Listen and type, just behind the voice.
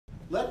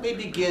let me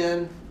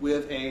begin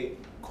with a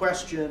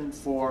question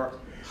for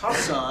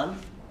Hassan.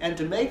 And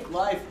to make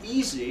life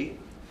easy,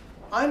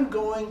 I'm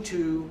going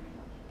to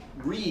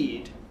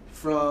read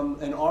from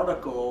an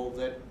article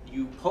that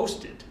you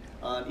posted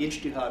on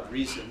Ijtihad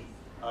Reason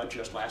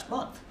just last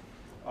month.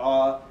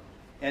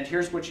 And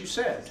here's what you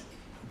said.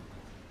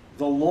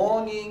 The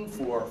longing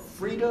for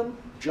freedom,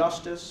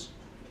 justice,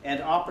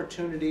 and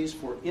opportunities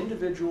for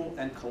individual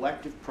and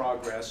collective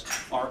progress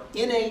are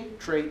innate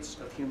traits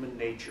of human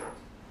nature.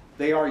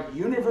 They are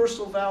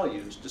universal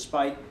values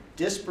despite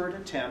disparate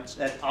attempts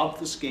at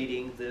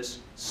obfuscating this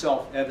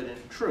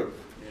self-evident truth.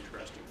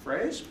 Interesting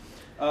phrase.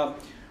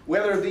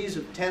 Whether these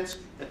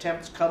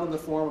attempts come in the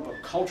form of a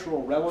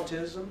cultural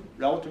relativism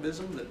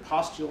that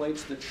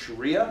postulates that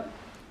Sharia,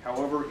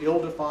 however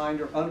ill-defined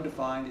or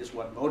undefined, is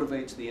what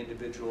motivates the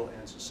individual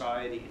and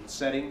society in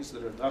settings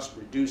that are thus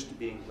reduced to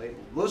being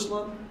labeled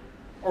Muslim,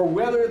 or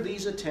whether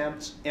these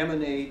attempts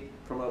emanate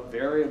from a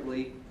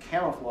variably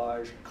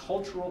camouflaged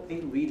cultural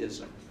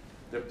elitism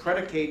that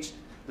predicates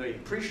the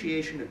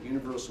appreciation of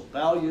universal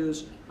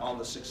values on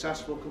the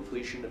successful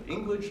completion of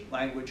English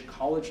language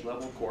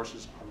college-level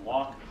courses on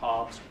Locke,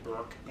 Hobbes,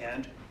 Burke,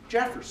 and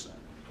Jefferson.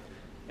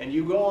 And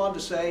you go on to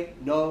say,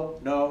 no,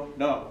 no,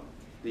 no.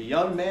 The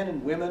young men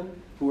and women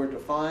who are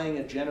defying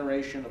a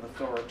generation of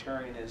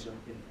authoritarianism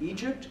in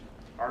Egypt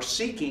are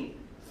seeking,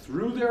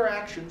 through their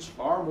actions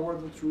far more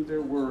than through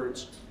their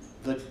words,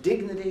 the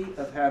dignity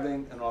of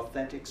having an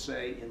authentic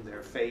say in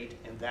their fate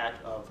and that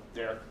of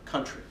their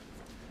country.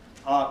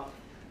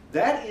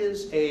 That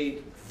is a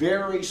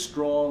very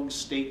strong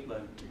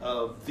statement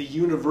of the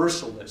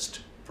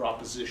universalist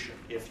proposition,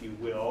 if you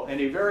will,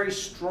 and a very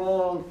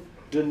strong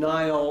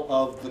denial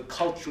of the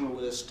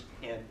culturalist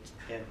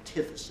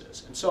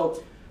antithesis. And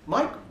so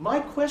my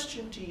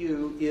question to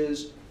you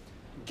is,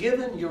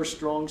 given your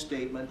strong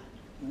statement,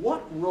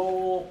 what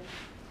role,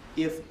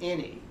 if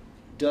any,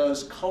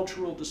 does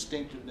cultural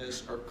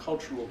distinctiveness or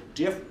cultural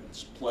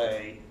difference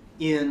play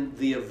in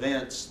the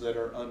events that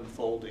are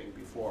unfolding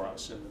before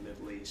us in the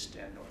Middle East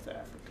and North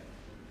Africa?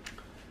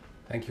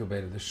 Thank you,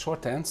 Bill. The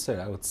short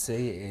answer, I would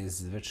say, is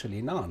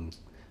virtually none.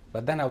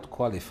 But then I would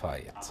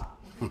qualify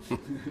it.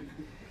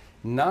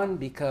 None,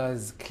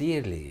 because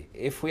clearly,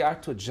 if we are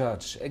to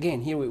judge,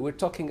 again, here we're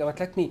talking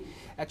about, let me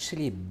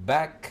actually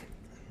back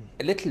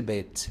a little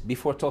bit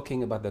before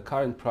talking about the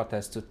current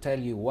protest to tell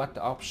you what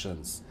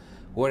options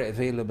were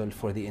available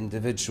for the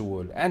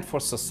individual and for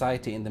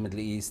society in the Middle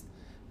East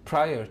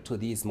prior to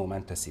these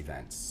momentous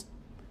events.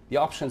 The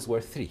options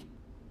were three.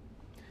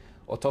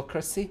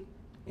 Autocracy,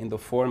 in the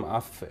form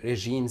of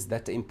regimes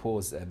that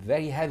impose a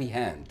very heavy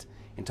hand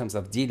in terms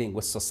of dealing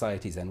with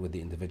societies and with the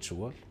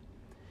individual.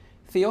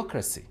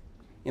 Theocracy,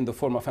 in the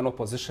form of an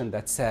opposition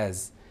that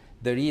says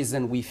the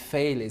reason we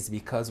fail is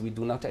because we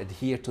do not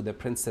adhere to the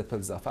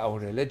principles of our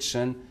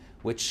religion,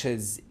 which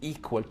is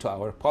equal to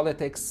our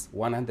politics,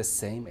 one and the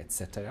same,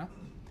 etc.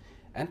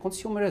 And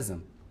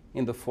consumerism,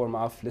 in the form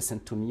of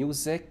listen to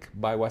music,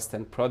 buy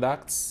Western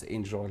products,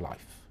 enjoy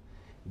life.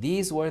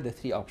 These were the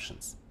three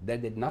options. There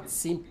did not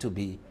seem to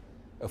be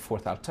a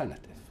fourth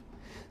alternative.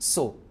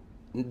 So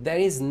there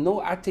is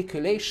no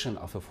articulation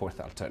of a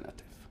fourth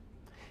alternative.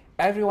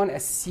 Everyone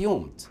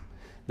assumed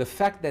the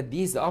fact that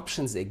these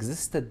options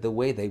existed the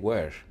way they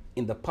were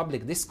in the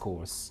public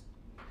discourse,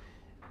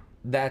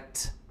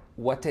 that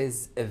what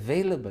is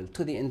available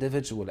to the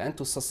individual and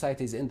to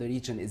societies in the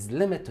region is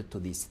limited to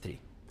these three.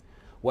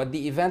 What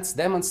the events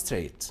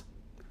demonstrate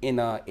in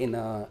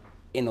a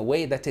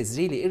way that is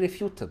really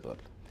irrefutable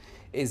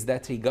is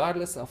that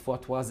regardless of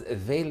what was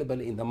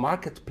available in the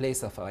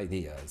marketplace of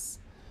ideas,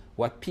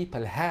 what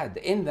people had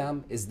in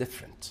them is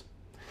different.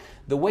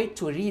 The way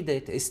to read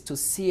it is to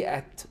see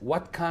at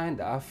what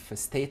kind of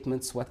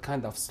statements, what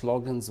kind of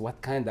slogans,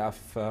 what kind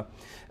of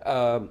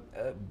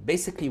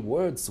basically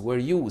words were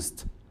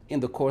used in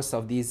the course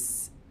of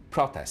these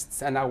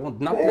protests. And I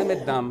would not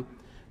limit them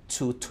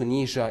to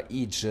Tunisia,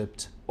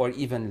 Egypt, or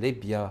even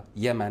Libya,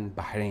 Yemen,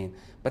 Bahrain.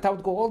 But I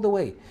would go all the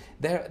way.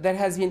 There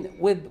has been,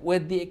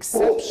 with the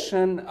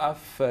exception of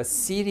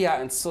Syria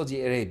and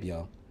Saudi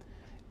Arabia,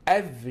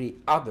 every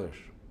other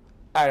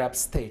Arab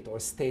state or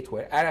state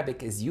where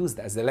Arabic is used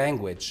as a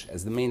language,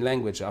 as the main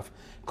language of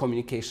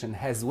communication,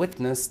 has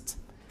witnessed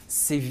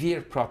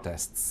severe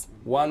protests,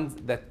 ones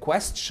that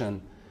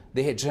question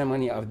the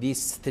hegemony of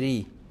these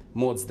three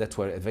modes that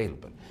were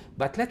available.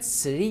 But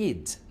let's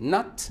read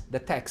not the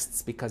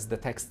texts, because the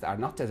texts are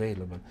not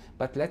available,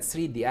 but let's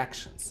read the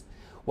actions.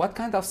 What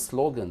kind of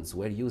slogans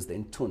were used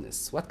in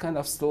Tunis? What kind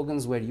of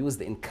slogans were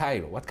used in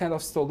Cairo? What kind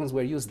of slogans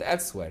were used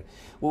elsewhere?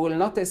 We will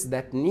notice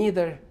that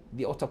neither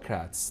the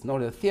autocrats, nor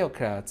the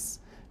theocrats,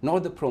 nor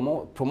the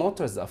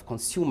promoters of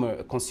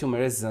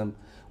consumerism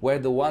were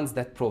the ones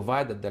that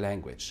provided the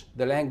language.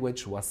 The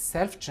language was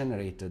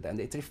self-generated, and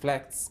it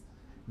reflects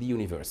the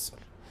universal.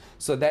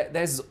 So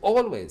there's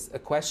always a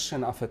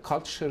question of a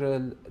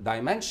cultural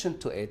dimension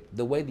to it,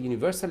 the way the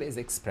universal is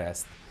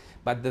expressed,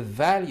 but the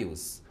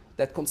values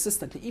that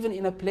consistently, even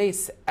in a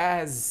place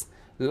as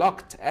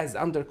locked, as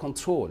under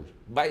control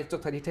by a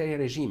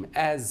totalitarian regime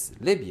as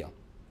Libya,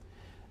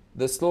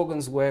 The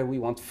slogans were, we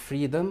want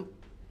freedom,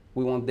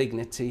 we want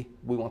dignity,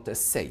 we want a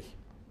say.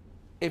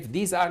 If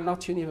these are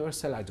not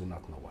universal, I do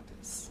not know what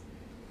is.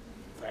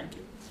 Thank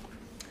you.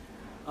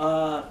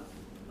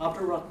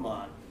 Abdur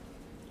Rahman,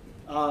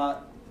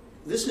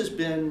 this has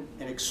been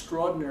an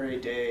extraordinary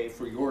day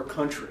for your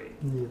country,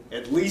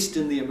 at least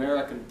in the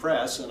American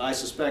press, and I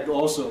suspect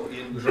also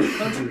in your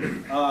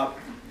country.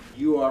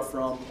 You are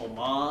from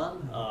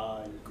Oman,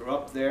 you grew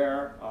up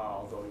there,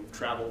 although you've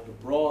traveled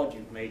abroad,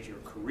 you've made your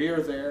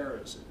career there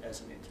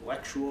as an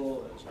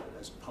intellectual,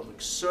 as a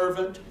public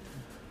servant.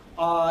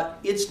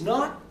 It's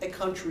not a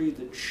country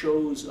that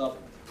shows up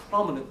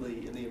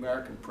prominently in the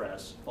American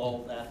press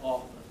all that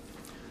often.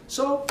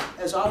 So,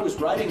 as I was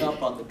riding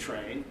up on the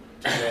train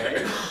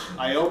today,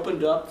 I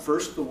opened up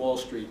first the Wall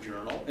Street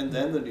Journal and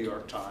then the New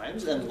York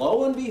Times, and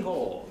lo and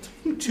behold,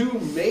 two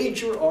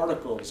major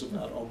articles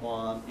about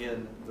Oman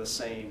in the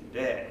same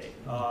day.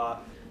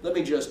 Let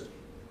me just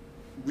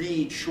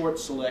read short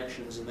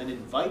selections and then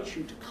invite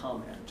you to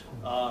comment.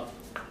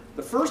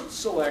 The first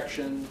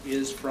selection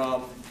is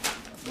from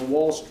the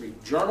Wall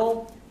Street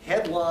Journal,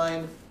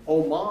 headline,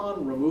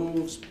 Oman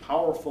removes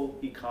powerful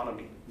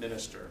economy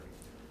minister.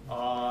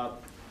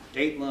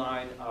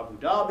 Dateline, Abu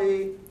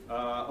Dhabi,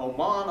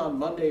 Oman on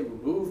Monday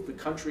removed the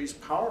country's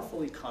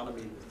powerful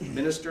economy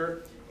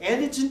minister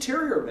and its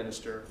interior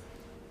minister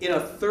in a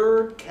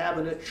third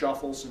cabinet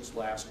shuffle since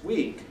last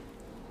week,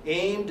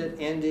 aimed at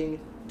ending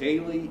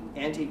daily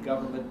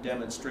anti-government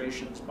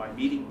demonstrations by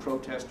meeting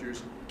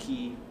protesters'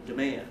 key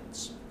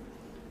demands.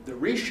 The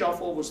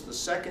reshuffle was the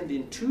second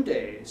in 2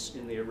 days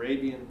in the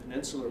Arabian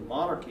Peninsular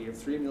monarchy of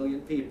 3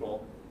 million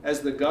people,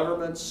 as the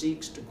government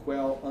seeks to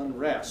quell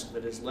unrest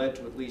that has led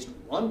to at least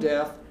one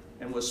death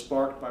and was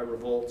sparked by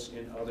revolts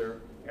in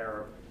other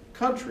Arab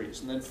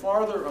countries. And then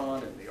farther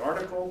on in the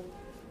article,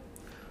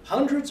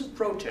 hundreds of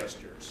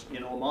protesters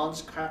in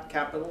Oman's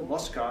capital,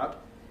 Muscat,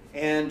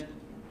 and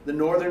the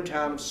northern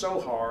town of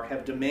Sohar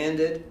have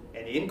demanded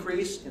an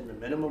increase in the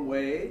minimum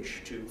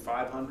wage to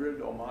 500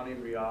 Omani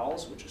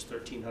rials, which is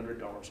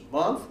 $1,300 a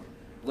month,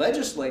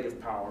 legislative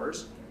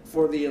powers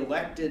for the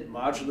elected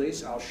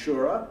Majlis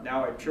al-Shura,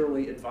 now a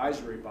purely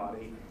advisory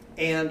body,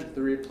 and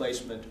the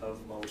replacement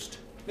of most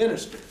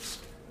ministers.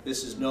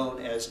 This is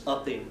known as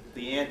upping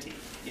the ante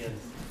in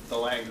the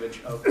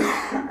language of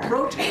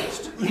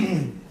protest.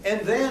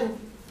 And then,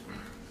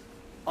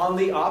 on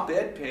the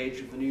op-ed page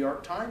of the New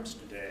York Times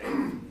today,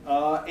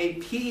 a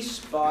piece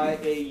by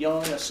a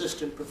young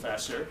assistant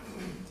professor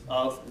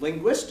of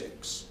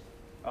linguistics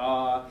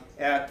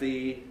at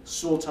the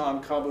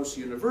Sultan Qaboos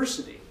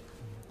University.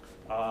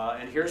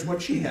 And here's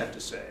what she had to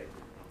say.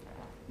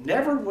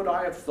 Never would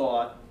I have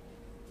thought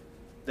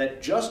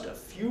that just a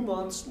few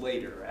months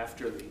later,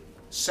 after the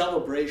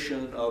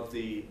celebration of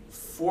the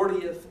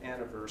 40th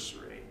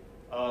anniversary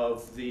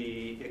of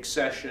the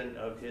accession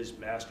of His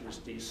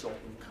Majesty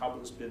Sultan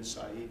Qaboos bin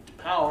Said to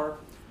power,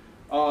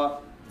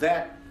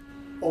 that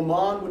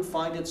Oman would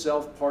find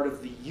itself part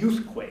of the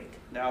youthquake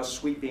now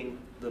sweeping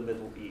the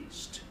Middle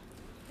East.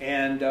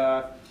 And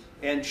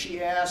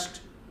she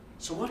asked,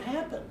 so what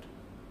happened?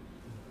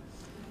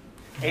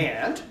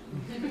 And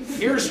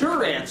here's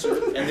her answer,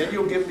 and then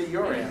you'll give me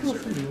your answer.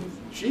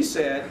 She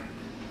said,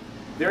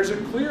 there's a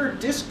clear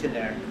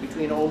disconnect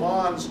between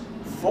Oman's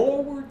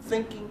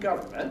forward-thinking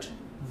government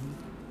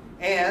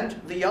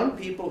and the young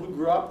people who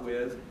grew up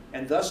with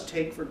and thus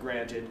take for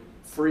granted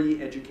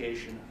free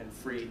education and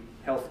free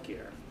health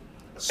care.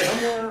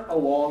 Somewhere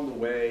along the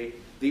way,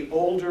 the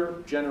older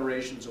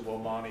generations of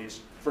Omanis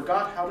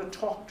forgot how to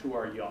talk to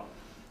our young,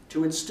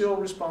 to instill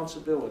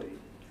responsibility,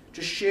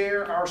 to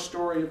share our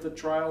story of the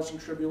trials and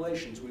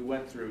tribulations we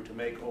went through to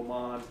make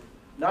Oman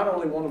not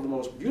only one of the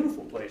most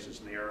beautiful places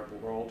in the Arab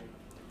world,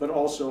 but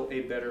also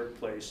a better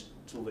place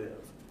to live.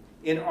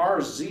 In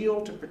our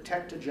zeal to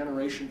protect a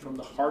generation from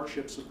the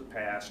hardships of the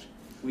past,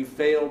 we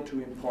failed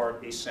to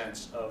impart a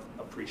sense of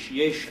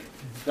appreciation.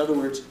 In other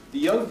words, the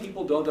young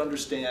people don't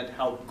understand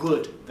how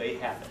good they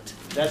have it.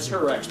 That's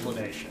her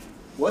explanation.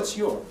 What's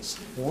yours?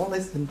 One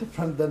is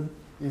different than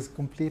is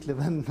completely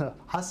than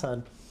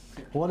Hassan.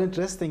 One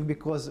interesting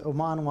because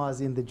Oman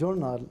was in the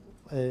journal,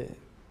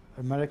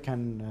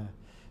 American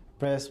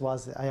press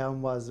was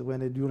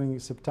when during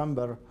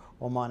September,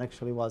 Oman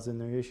actually was in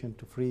relation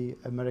to free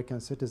American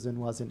citizen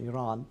was in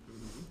Iran.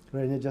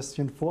 When they just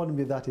informed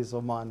me that is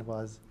Oman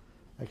was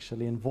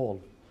actually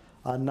involved.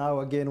 And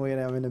now again when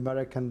I'm in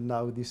American,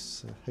 now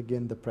this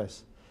again the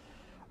press.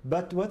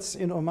 But what's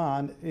in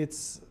Oman,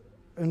 it's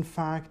in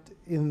fact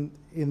in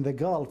the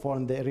Gulf or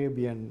in the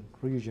Arabian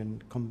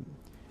region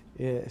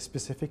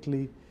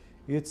specifically,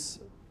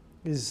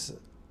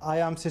 I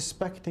am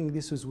suspecting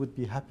this would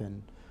be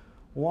happen.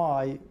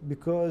 Why?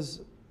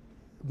 Because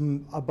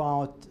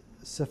about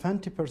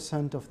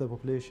 70% of the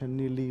population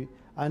nearly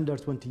under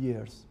 20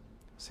 years,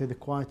 say the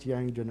quite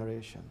young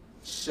generation.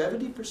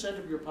 70%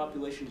 of your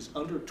population is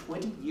under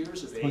 20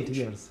 years of age? 20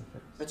 years.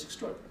 That's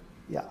extraordinary.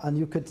 Yeah, and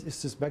you could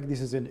suspect this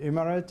is in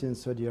Emirates, in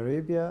Saudi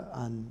Arabia,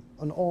 and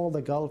on all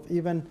the Gulf.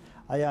 Even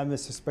I am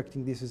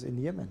suspecting this is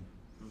in Yemen.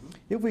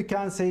 If we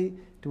can say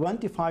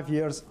 25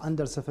 years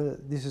under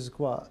this is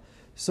qua.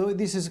 So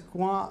this is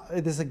qua,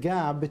 it is a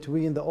gap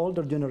between the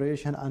older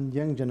generation and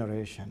young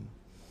generation.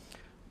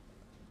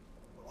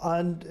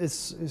 And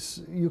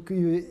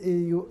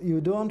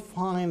you don't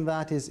find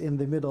that is in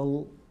the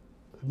middle,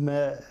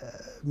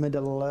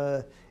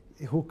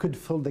 who could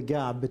fill the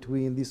gap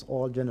between this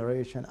old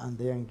generation and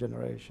the young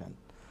generation.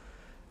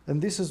 And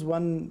this is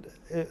one,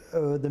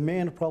 the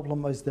main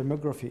problem is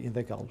demography in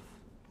the Gulf.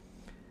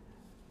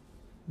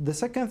 The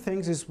second thing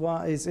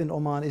is in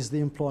Oman is the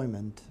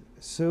employment.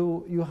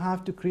 So you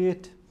have to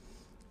create,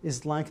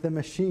 it's like the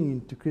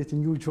machine to create a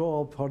new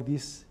job for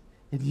this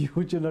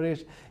new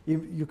generation.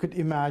 You could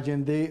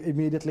imagine they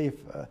immediately,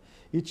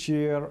 each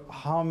year,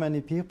 how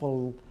many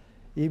people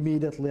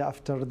immediately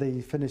after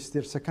they finish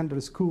their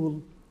secondary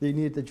school, they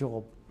need a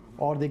job.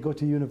 Or they go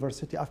to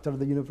university, after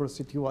the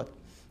university, what?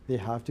 They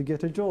have to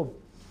get a job.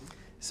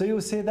 So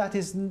you say that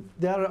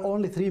there are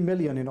only 3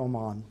 million in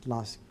Oman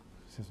last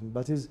season,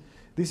 but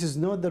this is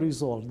not the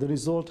result. The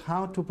result,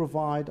 how to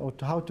provide or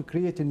how to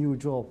create a new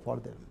job for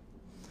them.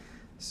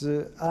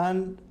 So,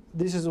 and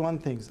this is one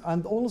thing.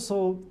 And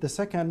also the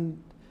second,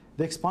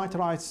 the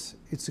expatriates,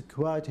 it's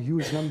quite a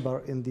huge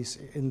number in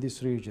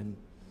this region.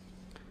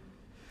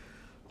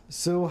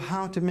 So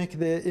how to make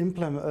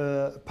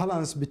the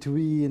balance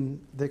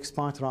between the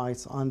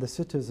expatriates and the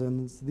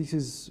citizens, this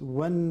is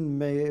one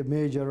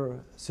major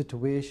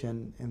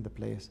situation in the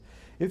place.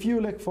 If you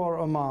look for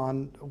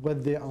Oman,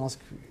 what they ask,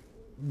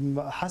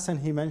 Hassan,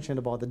 he mentioned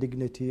about the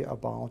dignity,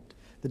 about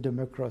the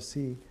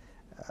democracy,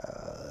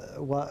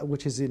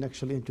 which is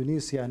actually in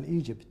Tunisia and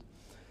Egypt.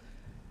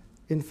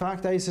 In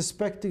fact, I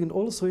suspect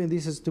also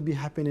this is to be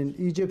happening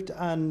in Egypt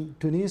and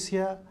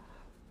Tunisia.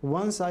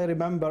 Once I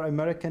remember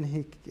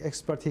American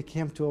expert, he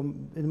came to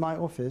in my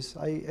office.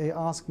 He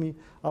asked me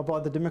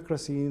about the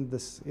democracy in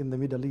the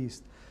Middle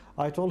East.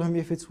 I told him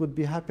if it would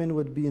be happen,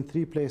 would be in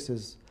 3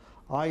 places,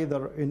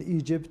 either in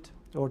Egypt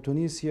or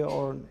Tunisia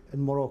or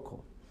in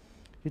Morocco.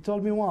 He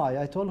told me why.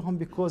 I told him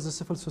because the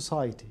civil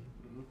society.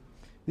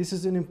 This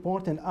is an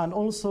important, and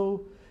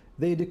also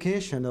the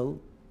educational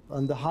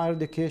and the higher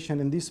education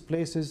in these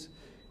places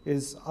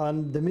is,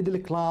 and the middle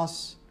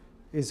class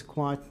is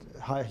quite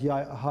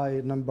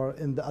high number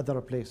in the other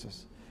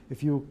places.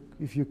 If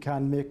you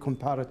can make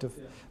comparative,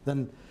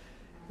 then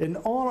in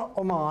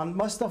Oman,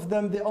 most of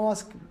them they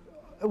ask,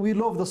 we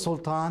love the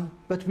Sultan,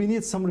 but we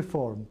need some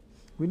reform.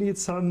 We need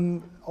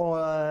some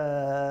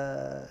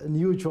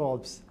new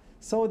jobs.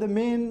 So the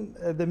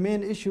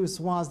main issues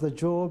was the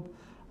job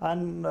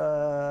and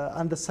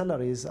the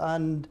salaries,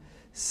 and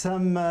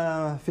some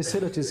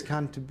facilities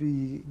can to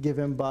be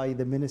given by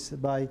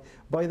the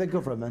by the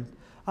government.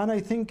 And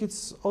I think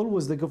it's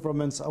always the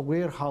government's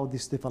aware how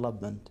this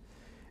development.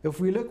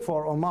 If we look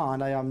for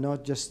Oman, I am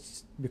not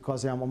just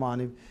because I am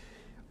Omani,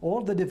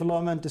 all the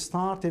development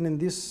starting in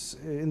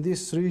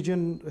this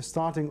region,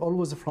 starting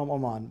always from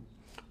Oman.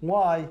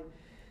 Why?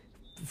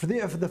 For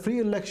the free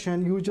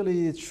election,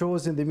 usually it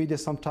shows in the media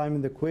sometime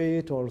in the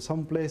Kuwait or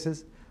some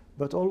places,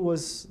 but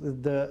always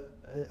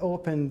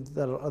opened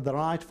the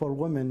right for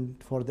women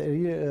for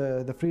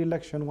the free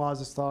election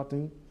was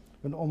starting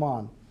in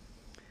Oman.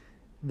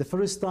 The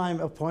first time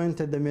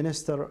appointed the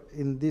minister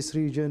in this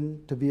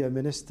region to be a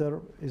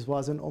minister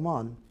was in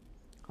Oman.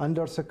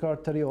 Under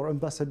secretary or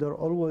ambassador,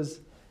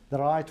 always the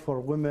right for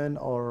women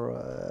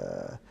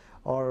or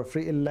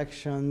free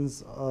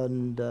elections,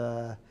 and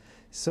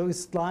so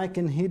it's like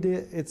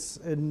it's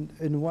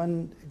in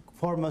one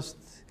foremost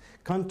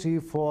country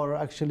for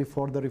actually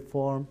for the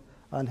reform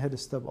and head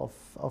step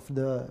of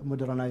the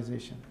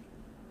modernization.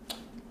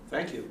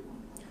 Thank you.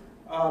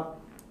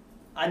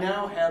 I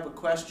now have a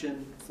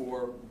question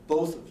for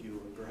both of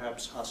you, and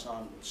perhaps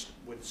Hassan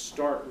would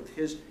start with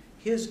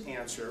his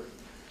answer.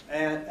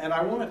 And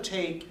I want to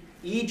take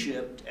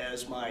Egypt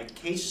as my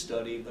case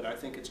study, but I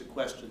think it's a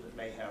question that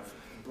may have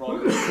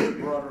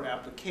broader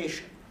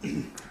application.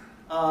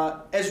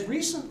 As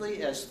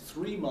recently as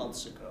 3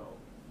 months ago,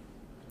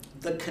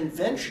 the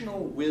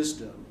conventional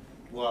wisdom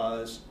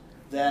was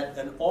that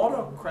an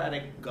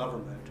autocratic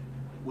government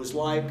was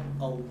like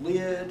a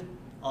lid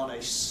on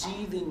a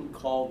seething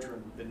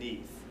cauldron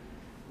beneath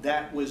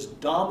that was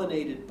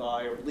dominated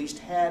by, or at least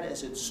had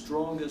as its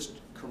strongest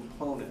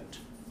component,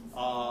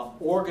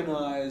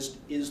 organized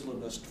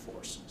Islamist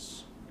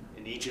forces.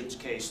 In Egypt's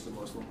case, the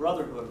Muslim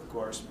Brotherhood, of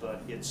course,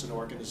 but it's an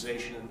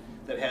organization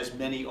that has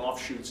many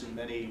offshoots and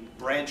many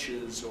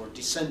branches or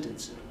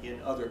descendants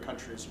in other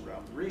countries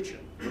around the region,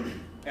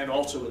 and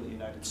also in the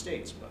United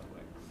States, by the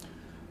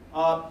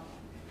way.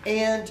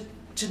 And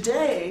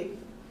today,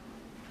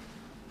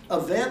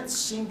 events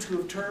seem to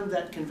have turned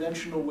that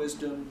conventional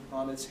wisdom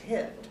on its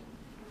head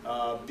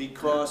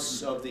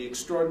because of the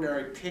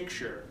extraordinary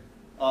picture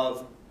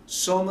of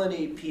so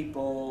many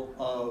people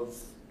of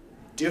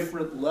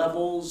different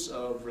levels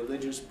of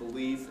religious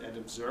belief and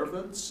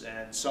observance,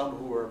 and some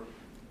who are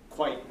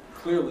quite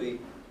clearly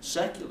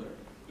secular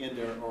in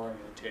their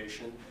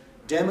orientation,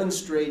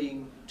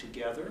 demonstrating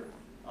together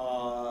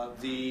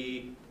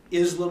the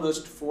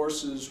Islamist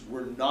forces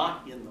were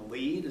not in the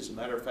lead. As a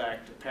matter of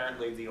fact,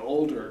 apparently the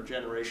older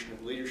generation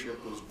of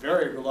leadership was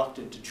very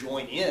reluctant to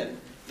join in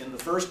the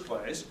first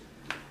place.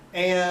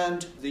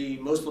 And the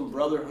Muslim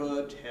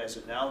Brotherhood has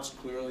announced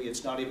clearly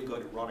it's not even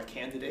going to run a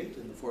candidate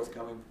in the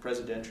forthcoming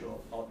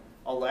presidential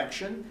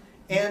election.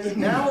 And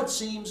now it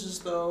seems as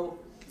though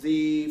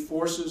the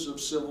forces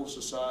of civil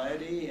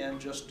society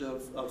and just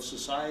of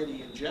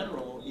society in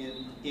general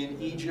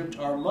in Egypt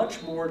are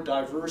much more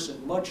diverse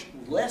and much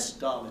less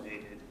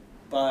dominated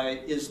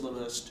by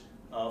Islamist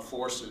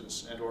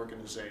forces and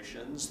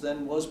organizations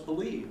than was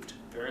believed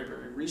very,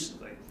 very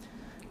recently.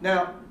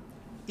 Now,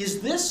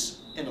 is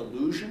this an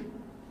illusion?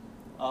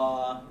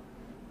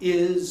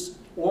 Is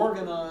the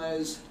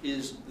organized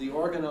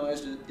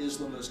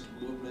Islamist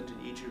movement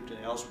in Egypt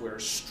and elsewhere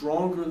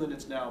stronger than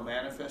it's now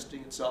manifesting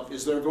itself?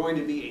 Is there going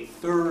to be a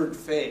third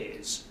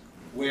phase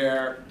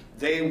where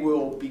they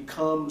will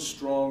become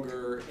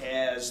stronger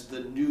as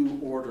the new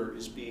order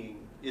is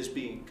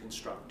being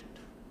constructed?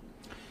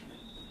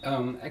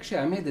 Actually,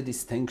 I made a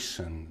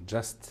distinction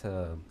just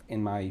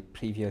in my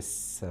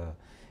previous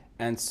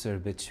answer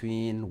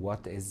between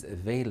what is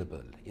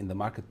available in the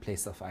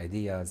marketplace of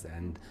ideas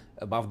and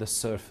above the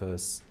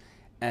surface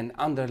and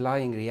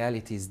underlying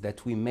realities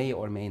that we may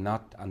or may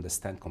not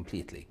understand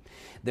completely.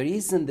 The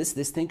reason this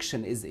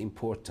distinction is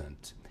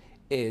important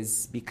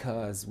is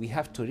because we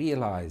have to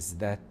realize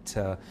that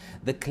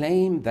the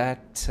claim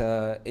that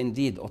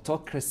indeed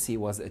autocracy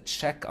was a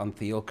check on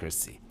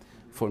theocracy,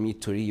 for me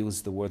to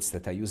reuse the words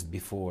that I used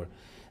before,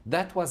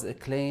 that was a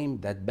claim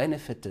that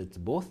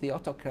benefited both the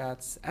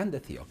autocrats and the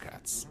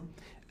theocrats.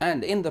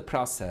 And in the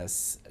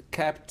process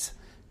kept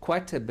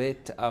quite a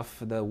bit of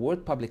the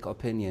world public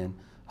opinion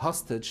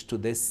hostage to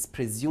this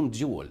presumed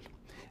duel,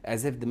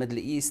 as if the Middle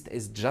East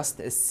is just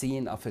a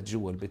scene of a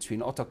duel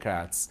between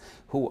autocrats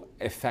who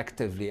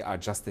effectively are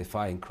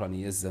justifying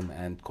cronyism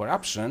and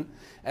corruption,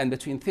 and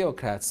between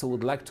theocrats who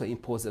would like to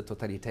impose a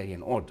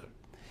totalitarian order.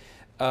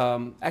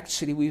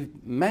 Actually,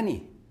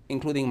 many,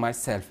 including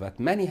myself, but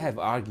many have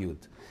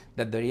argued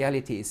that the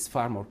reality is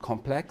far more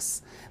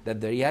complex, that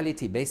the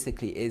reality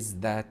basically is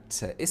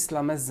that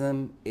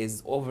Islamism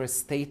is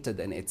overstated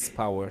in its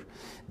power,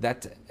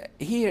 that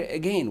here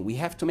again we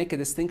have to make a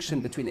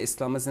distinction between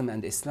Islamism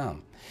and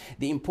Islam.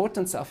 The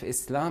importance of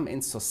Islam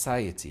in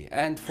society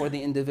and for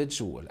the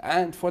individual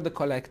and for the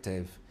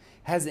collective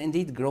has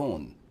indeed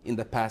grown in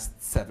the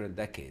past several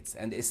decades,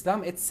 and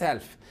Islam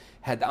itself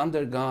had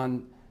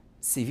undergone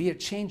severe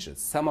changes,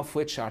 some of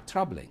which are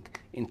troubling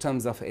in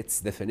terms of its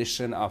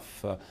definition of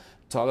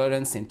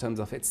tolerance, in terms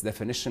of its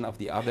definition of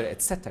the other,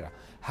 etc.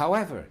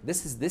 However,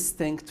 this is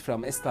distinct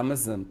from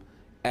Islamism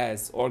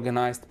as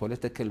organized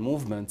political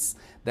movements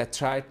that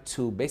try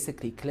to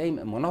basically claim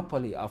a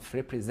monopoly of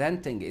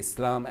representing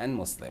Islam and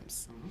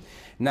Muslims.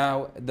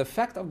 Now, the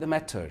fact of the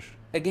matter,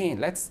 again,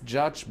 let's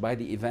judge by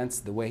the events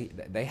the way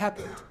that they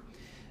happened.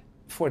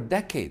 For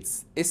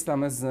decades,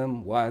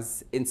 Islamism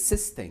was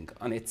insisting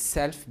on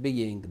itself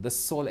being the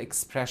sole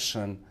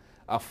expression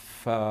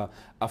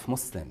of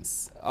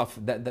Muslims, of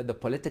the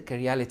political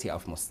reality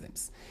of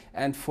Muslims.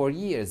 And for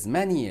years,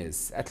 many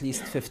years, at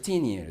least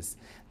 15 years,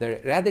 the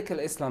radical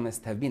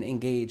Islamists have been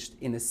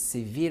engaged in a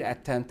severe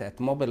attempt at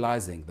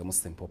mobilizing the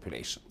Muslim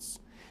populations.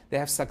 They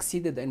have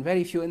succeeded in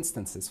very few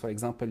instances. For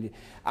example,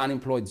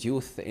 unemployed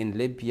youth in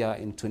Libya,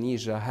 in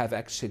Tunisia, have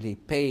actually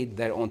paid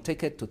their own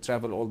ticket to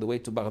travel all the way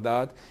to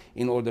Baghdad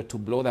in order to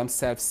blow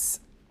themselves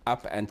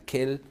up and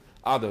kill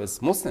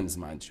others, Muslims,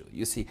 mind you.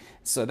 You see,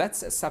 so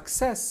that's a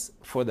success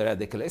for the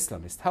radical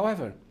Islamists.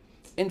 However,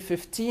 in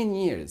 15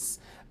 years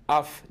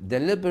of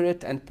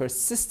deliberate and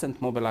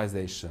persistent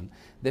mobilization,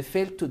 they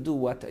failed to do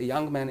what a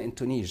young man in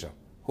Tunisia,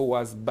 who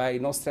was by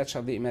no stretch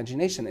of the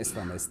imagination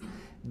Islamist,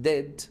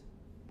 did,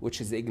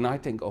 which is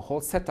igniting a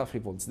whole set of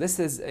revolts. This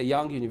is a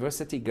young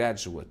university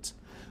graduate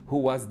who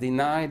was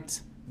denied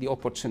the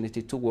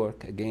opportunity to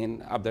work.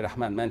 Again,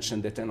 Abdurrahman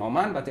mentioned it in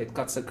Oman, but it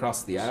cuts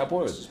across the Arab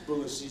world.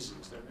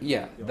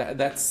 Yeah,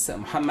 that's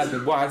Muhammad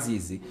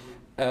al-Bouazizi.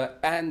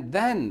 And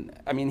then,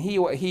 I mean, he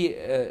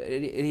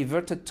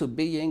reverted to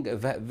being a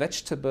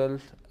vegetable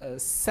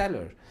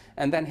seller.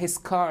 And then his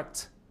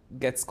cart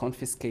gets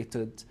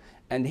confiscated,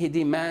 and he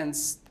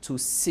demands to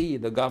see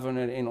the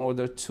governor in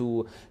order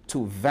to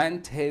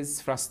vent his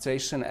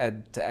frustration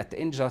at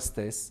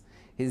injustice.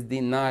 He's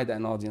denied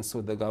an audience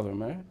with the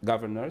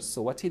governor.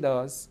 So what he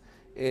does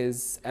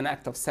is an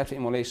act of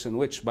self-immolation,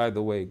 which, by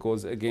the way,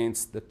 goes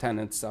against the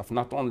tenets of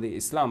not only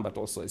Islam, but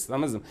also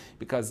Islamism.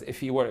 Because if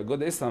he were a good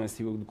Islamist,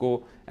 he would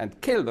go and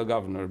kill the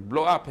governor,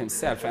 blow up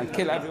himself, and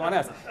kill everyone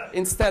else.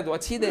 Instead,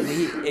 what he did,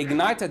 he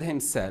ignited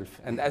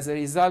himself. And as a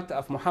result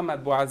of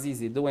Muhammad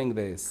Bouazizi doing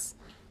this,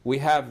 we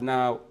have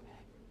now,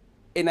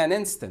 in an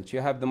instant,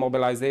 you have the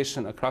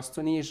mobilization across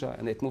Tunisia,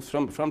 and it moves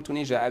from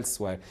Tunisia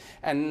elsewhere.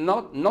 And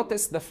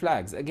notice the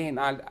flags. Again,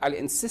 I'll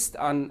insist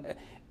on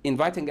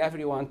inviting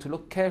everyone to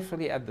look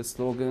carefully at the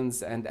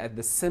slogans and at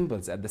the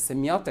symbols, at the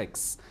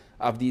semiotics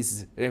of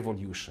these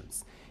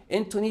revolutions.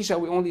 In Tunisia,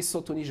 we only saw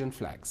Tunisian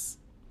flags.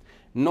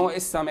 No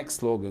Islamic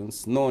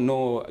slogans,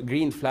 no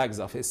green flags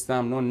of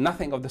Islam, no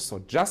nothing of the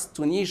sort. Just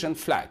Tunisian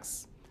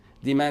flags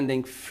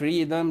demanding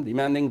freedom,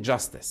 demanding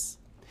justice.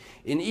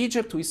 In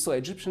Egypt, we saw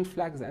Egyptian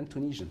flags and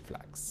Tunisian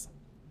flags.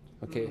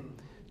 Okay?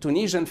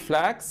 Tunisian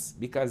flags,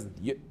 because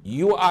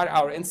you are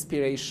our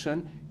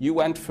inspiration. You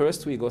went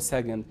first, we go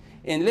second.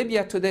 In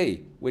Libya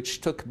today, which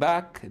took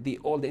back the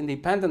old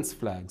independence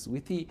flags,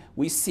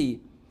 we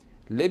see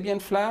Libyan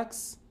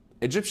flags,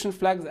 Egyptian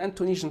flags, and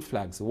Tunisian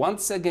flags.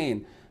 Once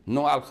again,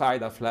 no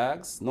Al-Qaeda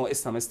flags, no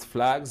Islamist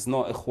flags,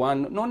 no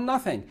Ikhwan, no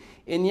nothing.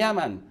 In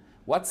Yemen,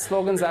 what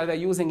slogans are they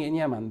using in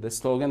Yemen? The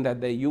slogan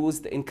that they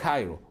used in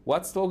Cairo.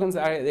 What slogans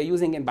are they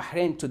using in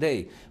Bahrain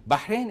today?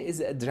 Bahrain is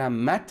a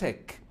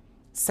dramatic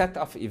set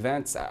of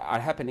events are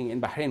happening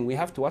in Bahrain. We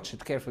have to watch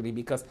it carefully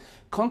because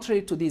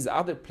contrary to these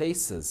other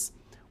places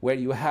where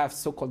you have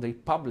so-called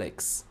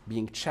republics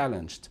being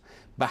challenged,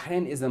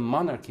 Bahrain is a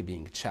monarchy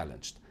being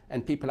challenged.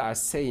 And people are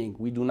saying,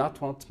 we do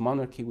not want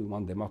monarchy, we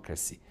want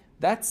democracy.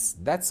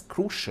 That's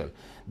crucial.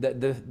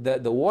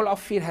 The wall of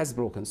fear has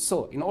broken.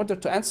 So in order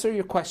to answer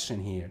your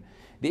question here,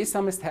 the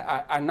Islamists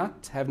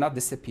have not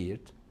disappeared.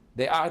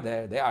 They are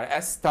there. They are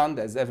as stunned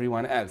as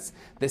everyone else.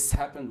 This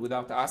happened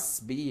without us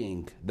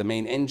being the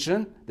main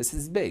engine. This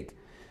is big.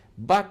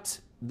 But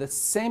the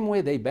same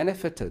way they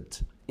benefited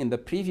in the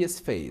previous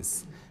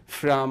phase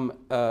from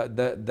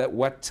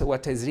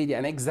what is really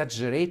an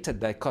exaggerated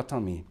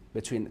dichotomy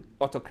between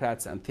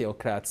autocrats and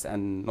theocrats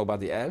and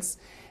nobody else,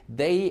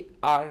 they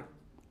are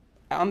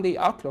on the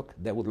outlook.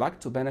 They would like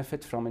to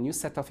benefit from a new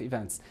set of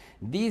events.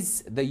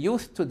 The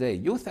youth today,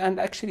 youth and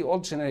actually all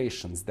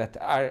generations that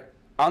are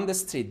on the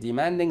street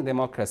demanding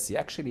democracy,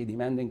 actually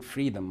demanding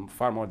freedom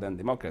far more than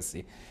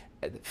democracy,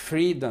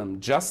 freedom,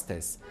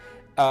 justice,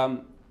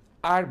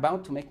 are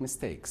bound to make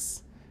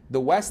mistakes. The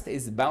West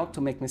is bound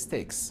to make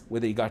mistakes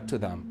with regard to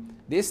them.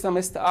 The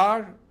Islamists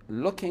are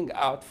looking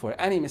out for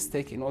any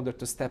mistake in order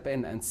to step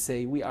in and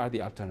say, we are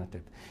the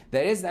alternative.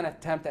 There is an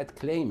attempt at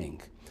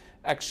claiming.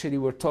 Actually,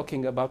 we're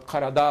talking about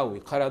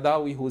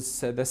Qaradawi, who's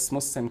this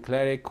Muslim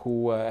cleric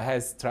who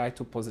has tried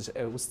to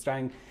position, was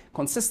trying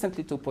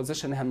consistently to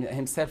position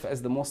himself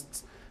as the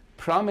most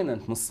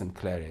prominent Muslim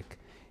cleric.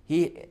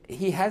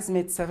 He has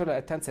made several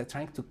attempts at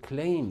trying to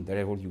claim the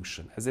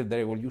revolution, as if the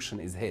revolution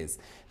is his.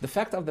 The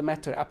fact of the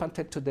matter, up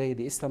until today,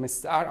 the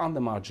Islamists are on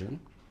the margin.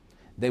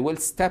 They will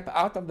step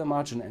out of the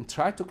margin and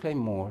try to claim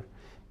more,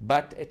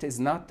 but it is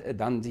not a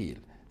done deal.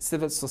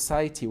 Civil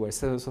society, where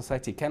civil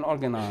society can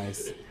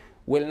organize,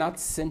 will not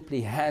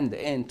simply hand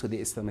in to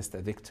the Islamist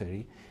a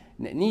victory.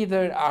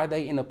 Neither are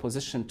they in a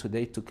position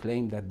today to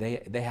claim that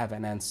they have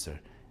an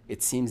answer.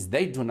 It seems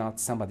they do not,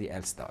 somebody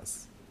else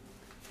does.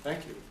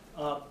 Thank you.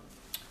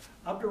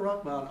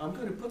 Abdurrahman, I'm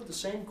going to put the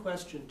same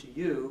question to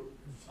you,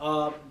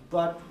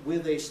 but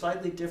with a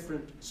slightly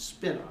different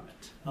spin on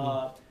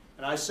it.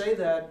 And I say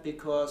that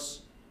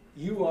because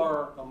you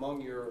are,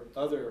 among your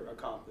other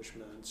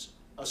accomplishments,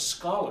 a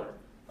scholar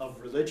of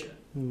religion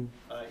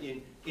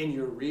in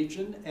your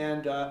region.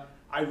 And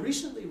I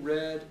recently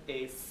read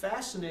a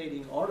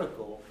fascinating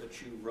article that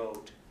you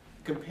wrote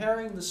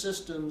comparing the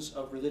systems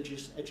of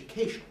religious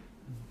education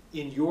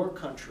in your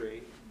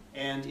country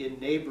and in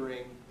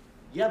neighboring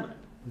Yemen.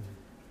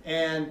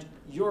 And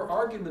your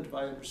argument, if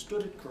I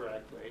understood it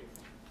correctly,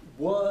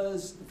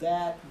 was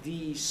that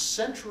the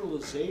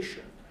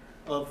centralization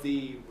of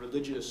the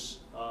religious,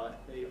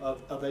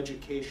 of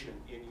education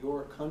in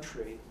your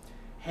country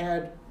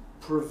had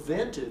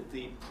prevented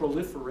the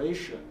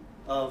proliferation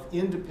of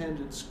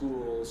independent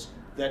schools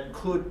that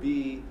could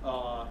be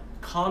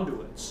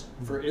conduits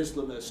for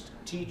Islamist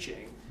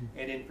teaching,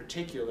 and in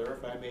particular,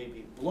 if I may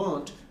be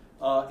blunt,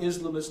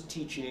 Islamist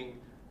teaching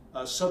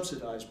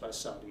subsidized by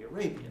Saudi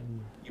Arabia.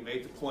 You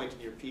made the point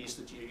in your piece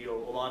that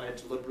Oman had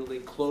deliberately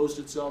closed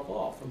itself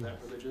off from that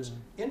religious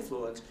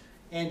influence,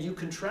 and you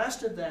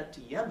contrasted that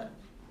to Yemen,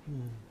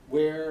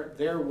 where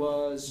there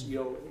was,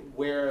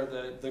 where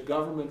the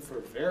government,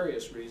 for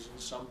various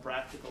reasons, some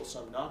practical,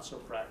 some not so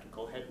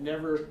practical, had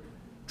never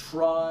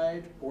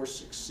tried or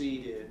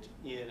succeeded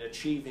in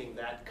achieving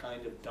that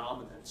kind of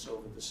dominance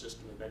over the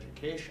system of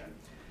education.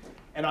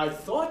 And I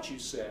thought you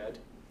said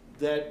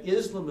that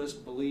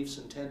Islamist beliefs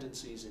and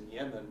tendencies in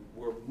Yemen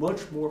were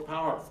much more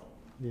powerful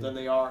than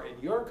they are in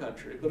your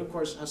country. But of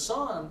course,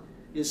 Hassan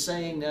is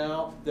saying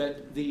now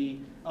that the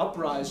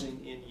uprising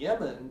in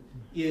Yemen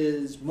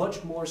is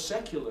much more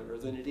secular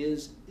than it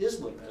is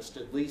Islamist,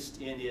 at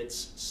least in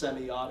its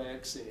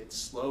semiotics, in its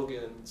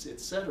slogans,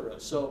 etc.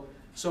 So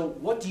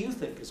what do you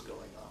think is going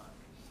on?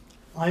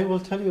 I will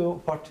tell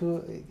you part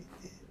two,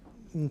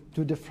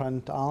 two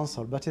different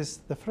answers. But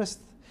the first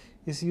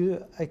is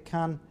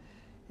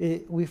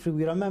if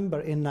we remember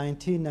in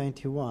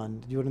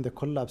 1991, during the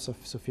collapse of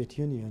Soviet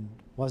Union,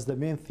 the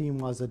main theme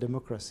was the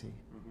democracy.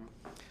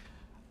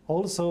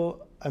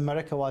 Also,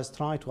 America was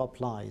trying to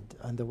apply it,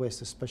 and the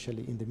West,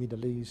 especially in the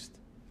Middle East,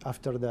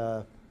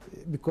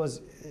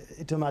 because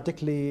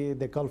automatically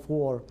the Gulf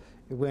War,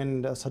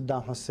 when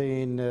Saddam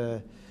Hussein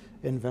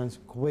invents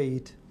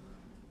Kuwait,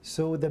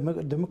 so the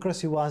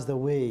democracy was the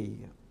way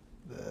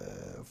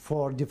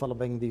for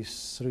developing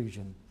this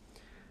region.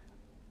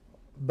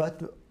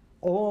 But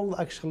all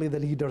actually the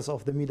leaders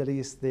of the Middle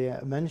East, they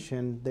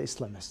mentioned the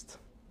Islamists.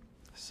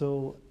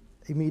 So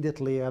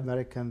immediately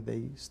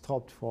they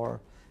stopped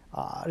for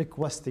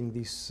requesting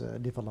this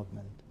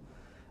development.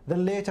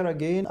 Then later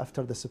again,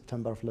 after the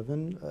September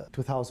 11,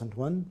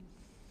 2001,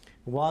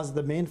 was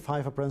the main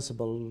five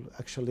principle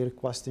actually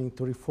requesting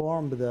to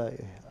reform the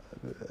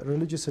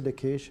religious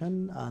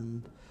education,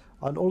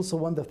 and also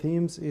one of the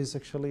themes is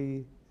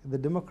actually the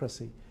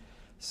democracy.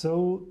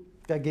 So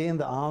again,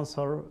 the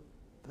answer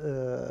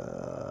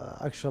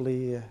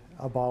actually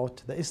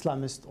about the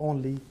Islamists,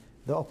 only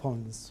the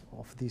opponents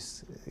of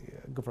this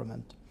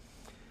government.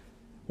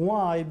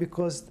 Why?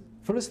 Because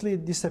firstly,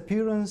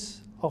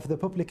 disappearance of the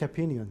public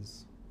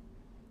opinions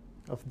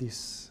of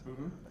this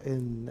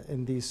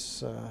in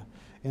these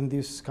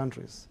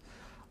countries,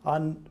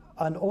 and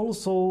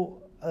also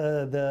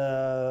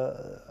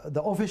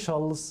the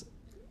officials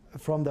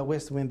from the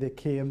West, when they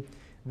came,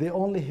 they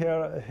only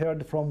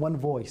heard from one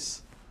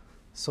voice.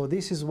 So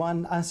this is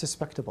one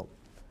unsuspectable.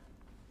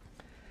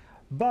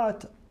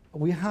 But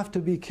we have to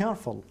be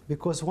careful,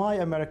 because why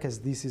America's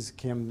thesis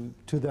came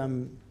to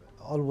them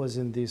always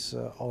in this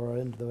or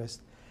in the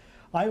West.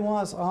 I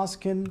was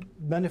asking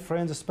many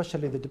friends,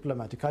 especially the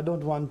diplomatic. I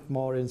don't want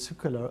more in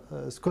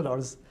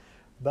scholars,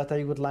 but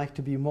I would like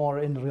to be more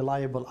in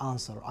reliable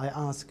answer. I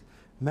asked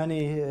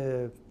many,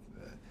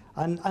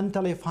 and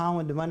until I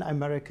found one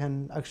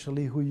American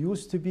actually who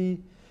used to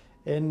be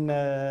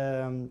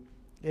during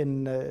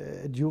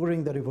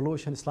the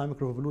revolution, Islamic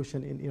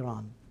revolution in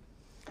Iran.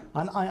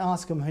 And I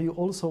asked him, he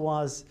also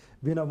was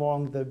been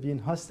among the being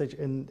hostage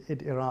in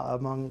Iran,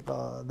 among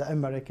the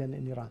American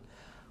in Iran.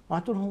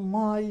 I told him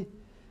why,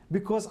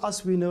 because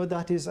as we know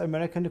that is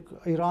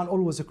Iran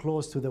always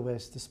close to the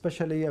West,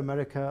 especially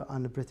America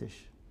and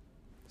British,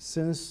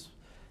 since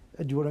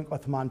during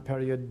Ottoman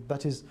period.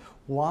 That is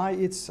why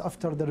it's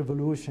after the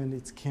revolution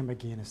it came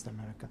against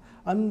America,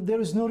 and there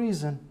is no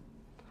reason.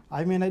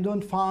 I mean, I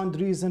don't find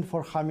reason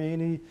for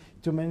Khomeini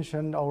to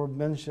mention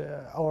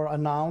or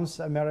announce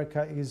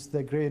America is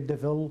the great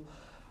devil,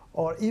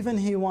 or even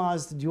he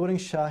was during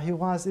Shah, he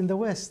was in the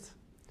West.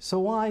 So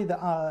why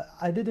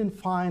I didn't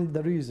find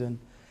the reason.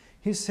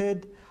 He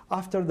said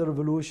after the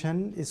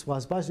revolution it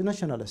was by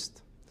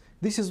nationalist.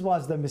 This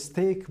was the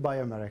mistake by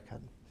America,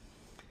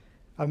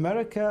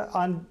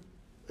 and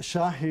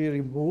Shah he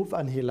removed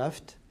and he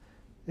left.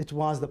 It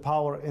was the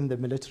power in the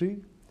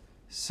military.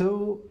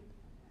 So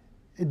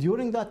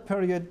during that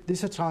period,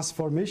 this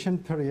transformation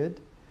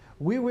period,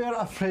 we were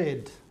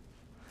afraid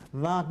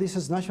that this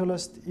is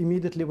nationalist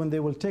immediately when they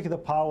will take the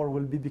power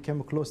will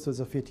become close to the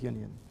Soviet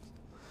Union.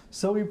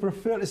 So we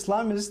prefer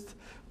Islamists,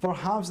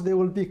 perhaps they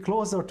will be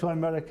closer to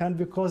American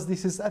because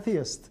this is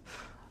atheist.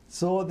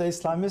 So the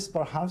Islamists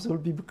perhaps will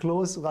be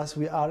close as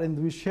we are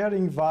in we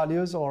sharing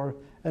values or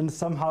in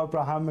somehow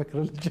Abrahamic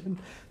religion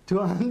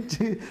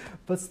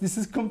but this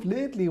is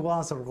completely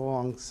was a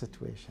wrong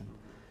situation.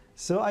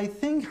 So I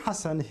think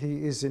Hassan,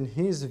 he is in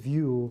his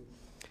view,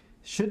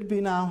 should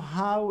be now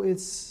how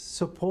it's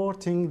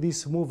supporting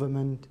this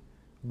movement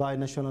by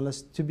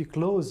nationalists to be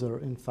closer,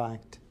 in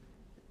fact,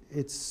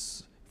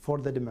 it's for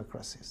the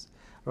democracies,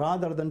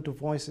 rather than to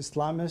voice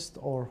Islamist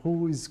or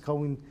who is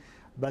going.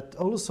 But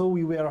also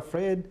we were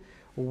afraid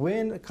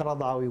when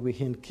Qaradawi, when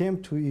he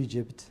came to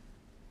Egypt,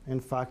 in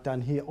fact,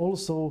 and he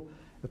also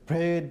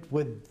prayed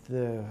with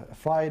the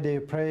Friday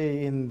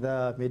pray in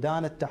the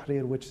Maidan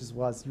al-Tahrir, which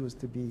was used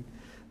to be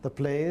the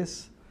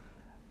place.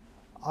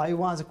 I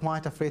was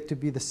quite afraid to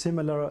be the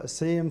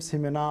same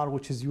seminar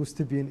which is used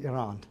to be in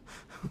Iran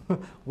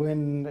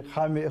when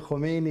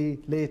Khomeini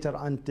later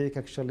untake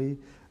actually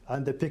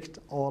and depict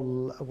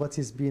all what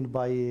is being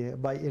by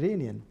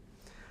Iranian.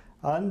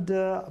 And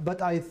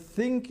but I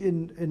think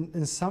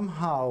in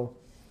somehow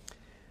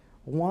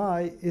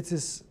why it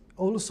is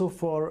also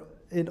for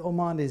in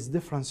Oman is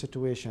different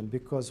situation,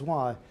 because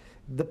why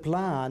the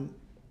plan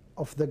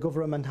of the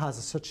government has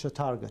such a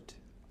target.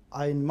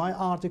 In my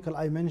article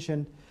I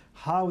mentioned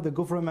how the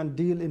government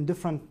deal in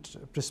different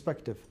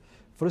perspective.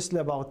 Firstly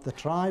about the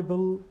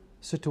tribal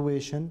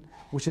situation,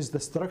 which is the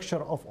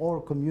structure of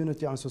our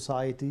community and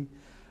society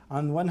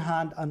on one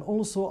hand, and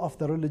also of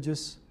the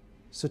religious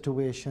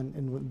situation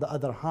in the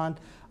other hand,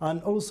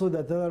 and also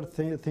the third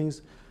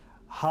things,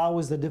 how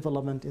is the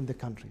development in the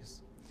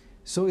countries.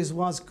 So it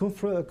was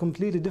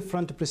completely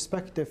different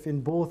perspective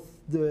in both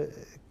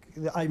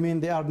I mean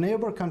they are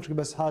neighbor country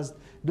but has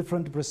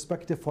different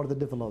perspective for the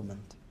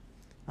development.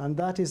 And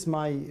that is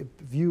my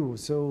view.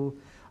 So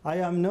I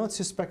am not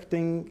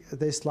suspecting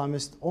the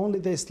Islamists, only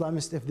the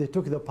Islamists if they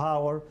took the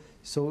power,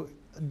 so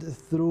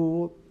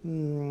through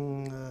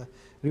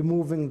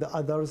removing the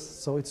others,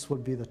 so it will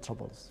be the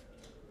troubles.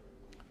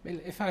 Well,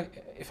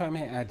 if I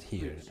may add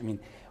here, I mean,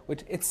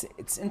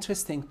 it's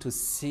interesting to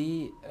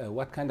see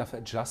what kind of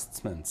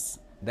adjustments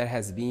there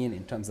has been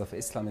in terms of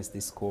Islamist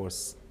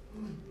discourse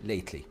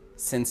lately,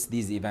 since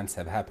these events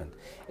have happened.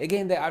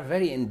 Again, they are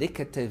very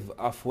indicative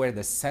of where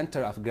the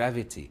center of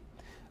gravity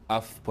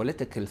of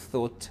political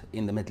thought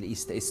in the Middle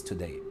East is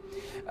today.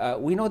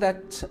 We know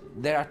that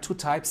there are two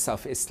types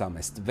of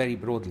Islamists, very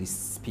broadly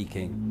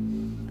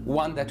speaking.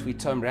 One that we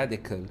term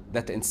radical,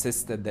 that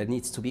insists that there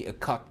needs to be a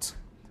cut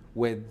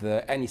with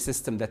any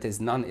system that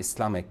is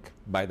non-Islamic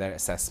by their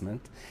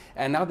assessment.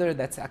 Another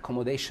that's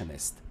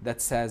accommodationist,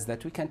 that says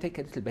that we can take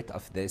a little bit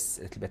of this,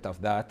 a little bit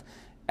of that,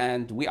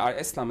 and we are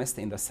Islamist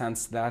in the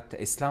sense that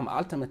Islam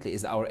ultimately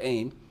is our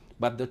aim,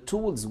 but the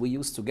tools we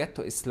use to get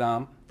to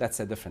Islam, that's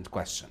a different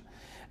question.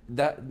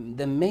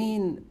 The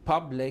main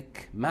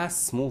public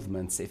mass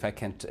movements, if I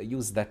can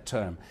use that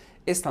term,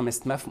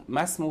 Islamist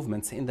mass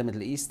movements in the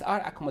Middle East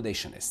are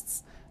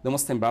accomodationists. The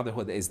Muslim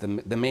Brotherhood is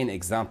the main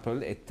example.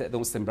 The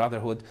Muslim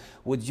Brotherhood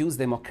would use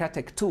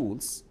democratic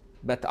tools,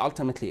 but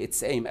ultimately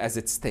its aim, as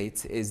it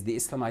states, is the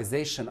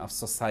Islamization of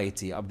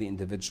society, of the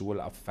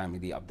individual, of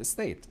family, of the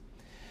state.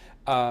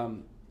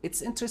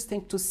 It's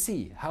interesting to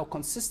see how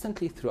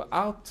consistently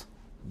throughout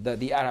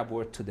the Arab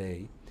world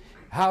today,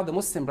 how the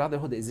Muslim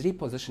Brotherhood is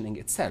repositioning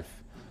itself.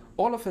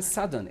 All of a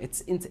sudden,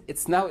 it's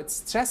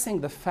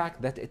stressing the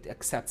fact that it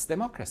accepts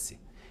democracy.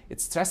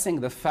 It's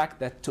stressing the fact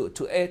that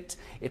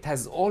it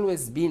has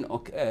always been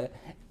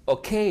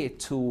okay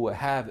to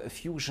have a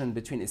fusion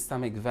between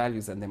Islamic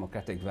values and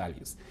democratic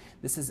values.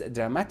 This is a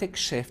dramatic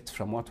shift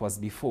from what was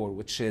before,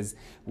 which is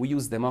we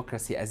use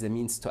democracy as a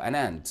means to an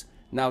end.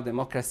 Now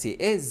democracy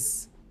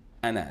is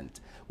an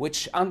end,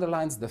 which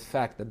underlines the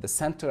fact that the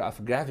center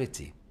of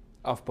gravity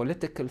of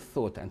political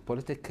thought and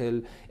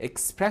political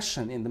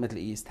expression in the Middle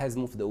East has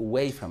moved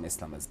away from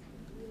Islamism.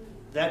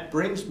 That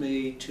brings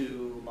me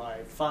to my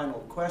final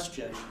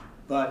question,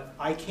 but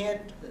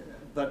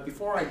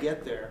before I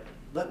get there,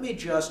 let me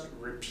just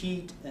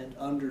repeat and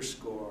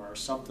underscore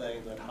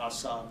something that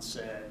Hassan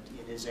said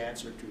in his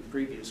answer to a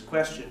previous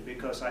question,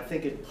 because I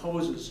think it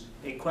poses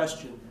a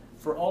question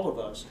for all of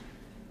us.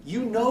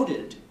 You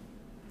noted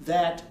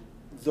that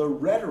the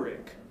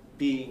rhetoric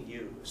being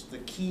used, the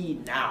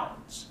key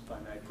nouns, if I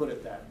may put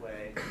it that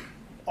way,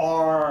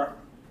 are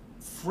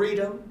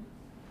freedom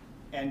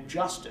and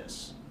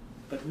justice,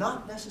 but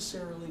not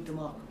necessarily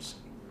democracy.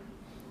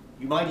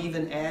 You might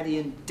even add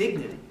in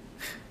dignity,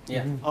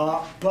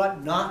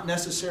 but not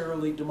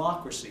necessarily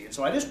democracy. And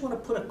so I just want to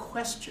put a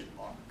question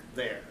mark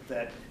there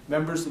that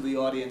members of the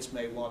audience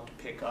may want to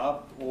pick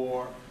up,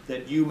 or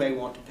that you may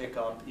want to pick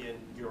up in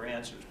your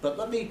answers. But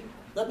let me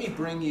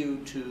bring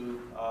you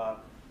to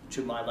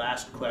my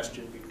last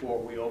question before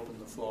we open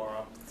the floor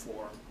up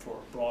for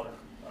a broader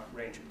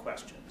range of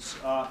questions.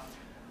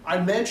 I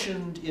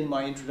mentioned in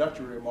my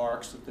introductory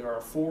remarks that there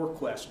are 4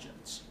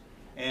 questions.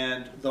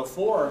 And the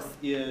fourth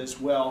is,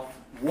 well,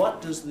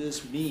 what does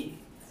this mean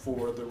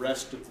for the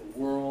rest of the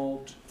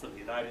world, for the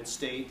United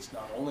States,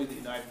 not only the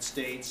United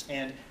States,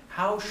 and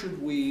how should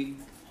we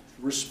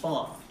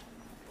respond?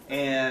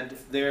 And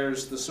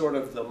there's the sort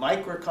of the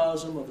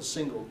microcosm of a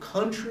single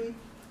country,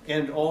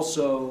 and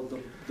also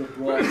the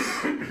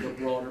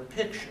broader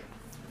picture.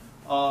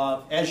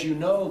 As you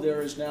know,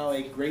 there is now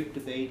a great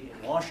debate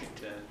in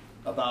Washington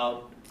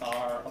about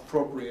our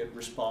appropriate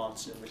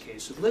response in the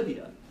case of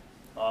Libya.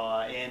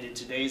 And in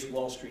today's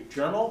Wall Street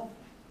Journal,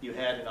 you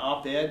had an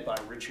op-ed by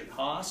Richard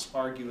Haass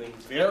arguing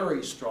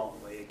very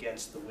strongly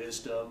against the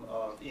wisdom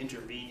of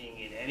intervening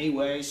in any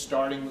way,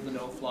 starting with the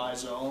no-fly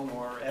zone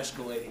or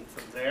escalating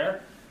from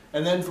there.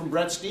 And then from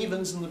Bret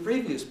Stephens in the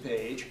previous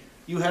page,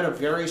 you had a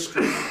very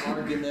strong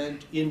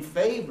argument in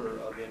favor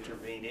of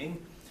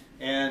intervening.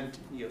 And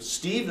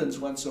Stephens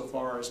went so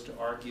far as to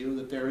argue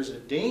that there is a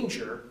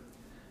danger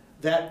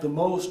that the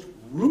most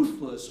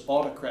ruthless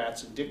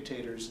autocrats and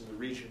dictators in the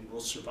region will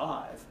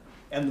survive,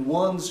 and the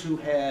ones who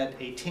had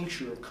a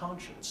tincture of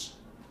conscience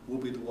will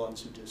be the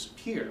ones who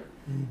disappear.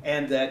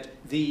 And that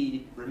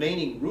the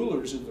remaining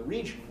rulers in the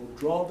region will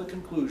draw the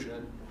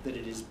conclusion that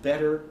it is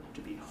better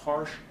to be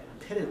harsh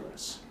and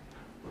pitiless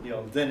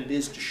than it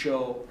is to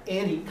show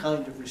any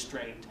kind of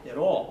restraint at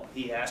all.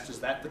 He asked, is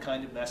that the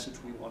kind of message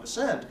we want to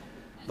send?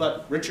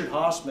 But Richard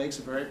Haass makes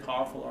a very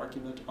powerful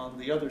argument on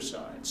the other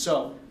side.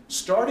 So,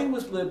 starting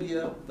with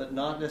Libya, but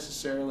not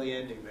necessarily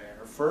ending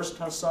there. First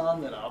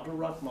Hassan, then Abdul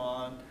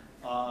Rahman.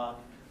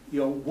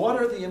 What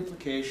are the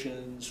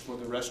implications for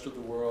the rest of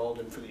the world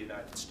and for the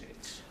United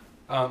States?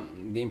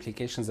 The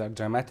implications are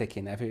dramatic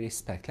in every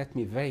respect. Let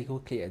me very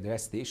quickly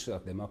address the issue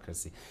of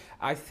democracy.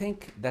 I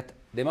think that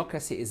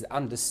democracy is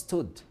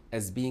understood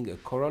as being a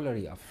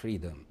corollary of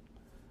freedom.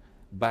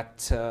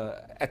 But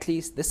at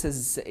least this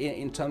is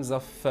in terms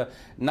of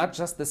not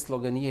just the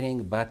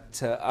sloganeering,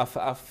 but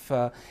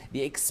of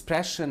the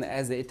expression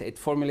as it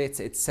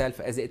formulates itself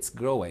as it's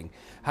growing.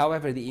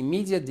 However, the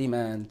immediate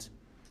demand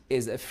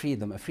is a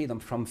freedom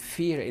from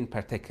fear in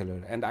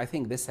particular. And I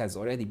think this has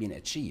already been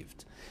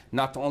achieved,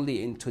 not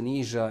only in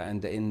Tunisia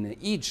and in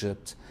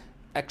Egypt,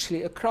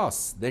 actually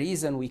across. The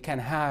reason we can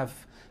have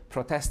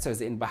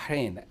protesters in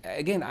Bahrain.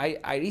 Again,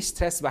 I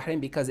re-stress Bahrain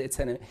because it's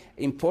an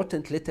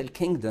important little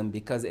kingdom,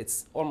 because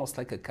it's almost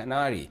like a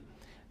canary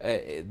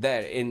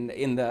there in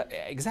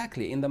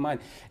the mind.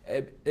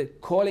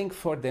 Calling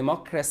for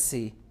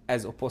democracy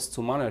as opposed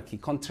to monarchy,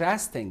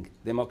 contrasting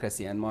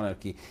democracy and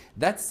monarchy,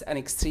 that's an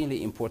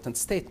extremely important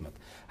statement.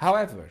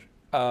 However,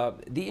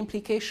 The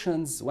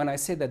implications, when I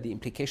say that the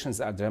implications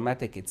are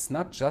dramatic, it's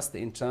not just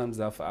in terms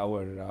of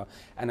our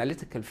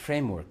analytical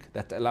framework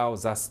that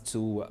allows us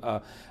to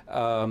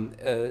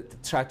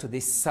try to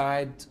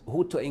decide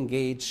who to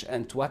engage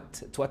and to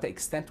what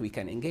extent we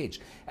can engage.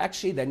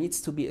 Actually, there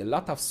needs to be a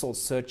lot of soul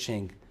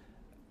searching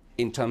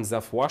in terms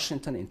of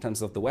Washington, in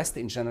terms of the West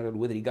in general,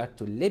 with regard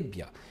to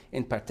Libya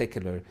in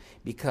particular,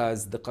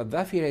 because the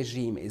Gaddafi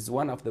regime is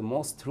one of the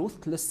most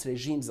ruthless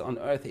regimes on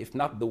earth, if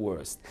not the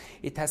worst.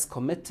 It has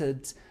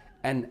committed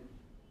an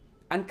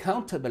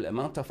uncountable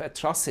amount of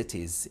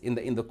atrocities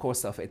in the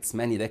course of its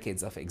many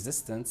decades of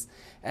existence,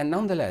 and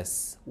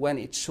nonetheless, when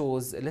it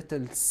shows a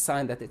little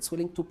sign that it's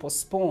willing to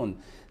postpone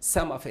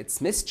some of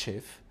its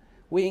mischief,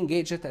 we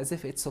engage it as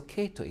if it's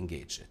okay to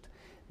engage it.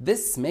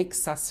 This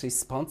makes us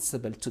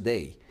responsible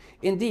today.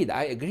 Indeed,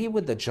 I agree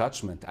with the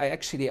judgment. I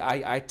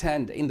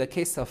tend, in the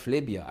case of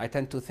Libya, I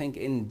tend to think,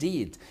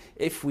 indeed,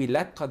 if we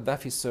let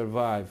Gaddafi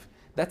survive,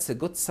 that's a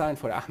good sign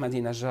for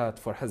Ahmadinejad,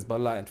 for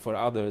Hezbollah, and for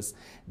others,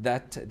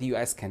 that the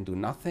US can do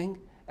nothing,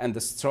 and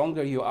the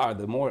stronger you are,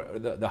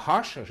 the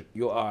harsher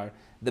you are,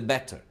 the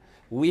better.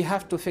 We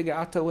have to figure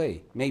out a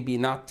way, maybe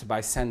not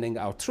by sending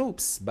our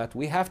troops, but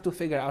we have to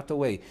figure out a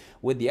way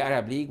with the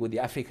Arab League, with the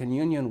African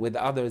Union, with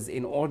others,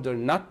 in order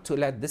not to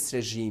let this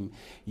regime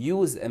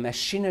use a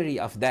machinery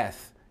of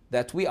death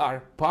that we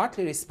are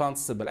partly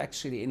responsible,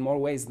 actually in more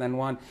ways than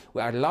one.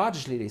 We are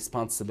largely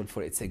responsible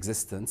for its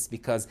existence,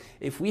 because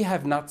if we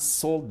have not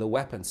sold the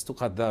weapons to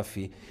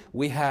Gaddafi,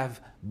 we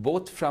have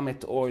bought from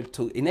it oil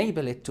to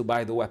enable it to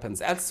buy the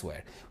weapons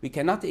elsewhere. We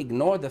cannot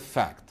ignore the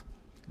fact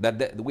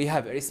that we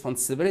have a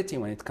responsibility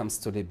when it comes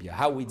to Libya.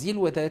 How we deal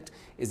with it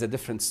is a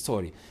different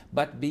story.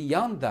 But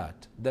beyond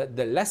that,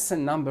 the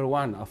lesson number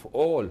one of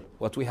all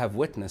what we have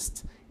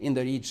witnessed in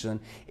the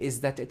region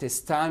is that it is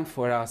time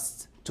for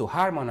us to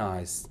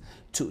harmonize,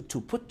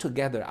 to put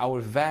together our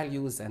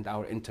values and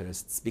our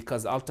interests,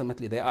 because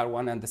ultimately they are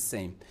one and the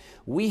same.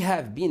 We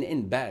have been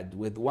in bed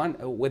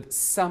with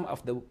some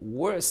of the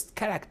worst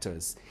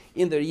characters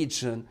in the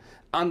region,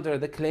 under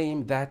the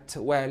claim that,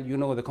 well, you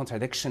know, the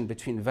contradiction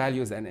between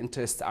values and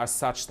interests are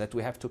such that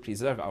we have to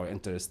preserve our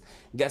interests.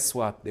 Guess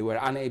what? They were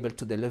unable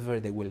to deliver.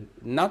 They will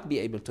not be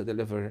able to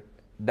deliver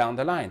down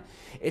the line.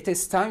 It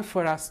is time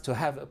for us to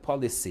have a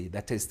policy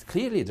that is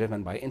clearly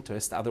driven by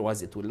interest,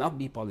 otherwise it will not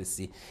be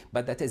policy,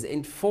 but that is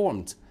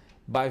informed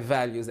by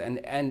values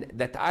and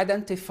that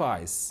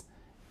identifies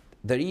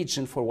the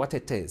region for what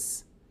it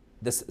is,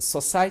 the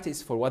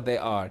societies for what they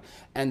are,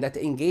 and that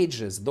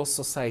engages those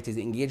societies,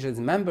 engages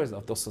members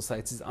of those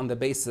societies on the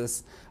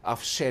basis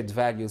of shared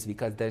values,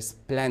 because there's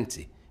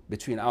plenty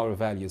between our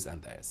values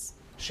and theirs.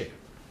 Share.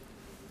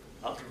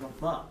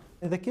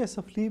 In the case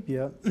of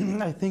Libya,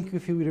 I think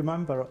if you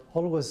remember,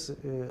 always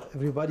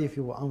everybody,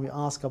 when we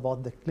ask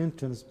about the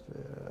Clintons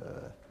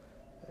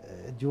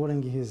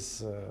during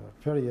his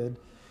period,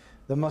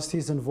 the most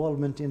his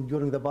involvement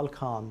during the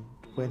Balkan,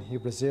 when he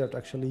preserved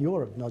actually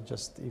Europe, not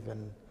just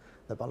even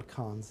the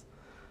Balkans,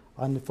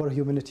 and for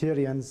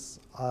humanitarians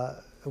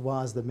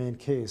was the main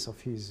case of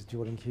his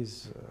during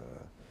his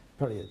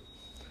period.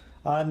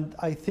 And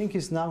I think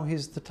now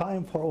is the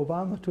time for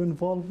Obama to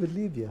involve with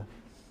Libya,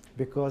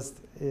 because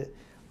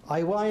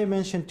why I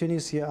mentioned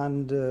Tunisia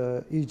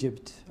and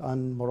Egypt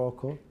and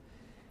Morocco,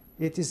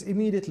 it is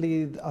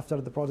immediately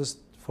after the protest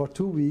for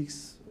 2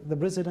 weeks, the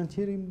president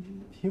here,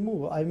 he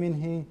moved. I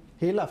mean,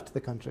 he left the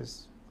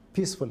countries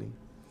peacefully.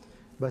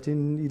 But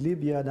in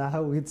Libya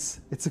now, it's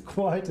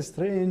quite a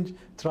strange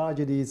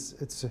tragedy.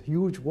 It's a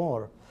huge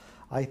war.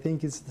 I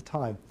think it's the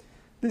time.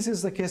 This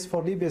is the case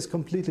for Libya. Is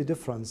completely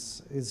different.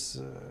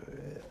 Is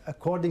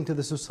according to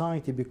the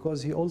society,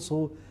 because he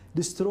also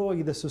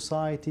destroyed the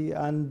society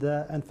and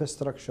the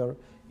infrastructure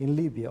in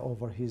Libya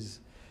over his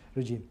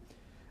regime.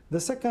 The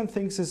second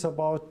thing is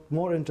about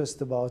more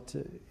interest about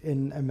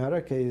in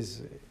America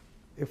is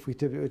if we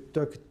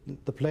took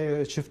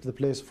the shift the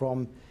place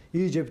from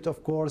Egypt,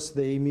 of course,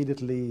 they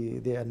immediately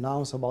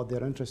announce about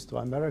their interest to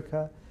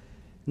America.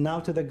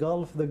 Now to the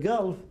Gulf. The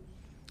Gulf,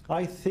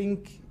 I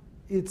think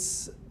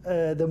it's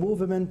the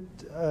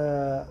movement.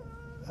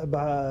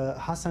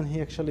 Hassan,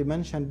 he actually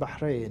mentioned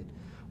Bahrain.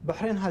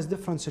 Bahrain has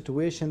different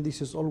situation.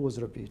 This is always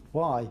repeat.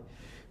 Why?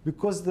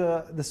 Because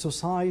the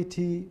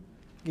society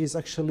is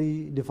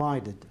actually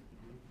divided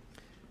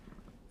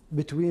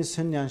between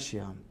Sunni and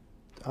Shia.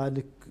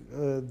 And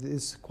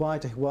there's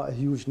quite a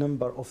huge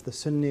number of the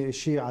Sunni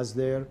Shias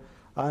there,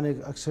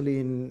 and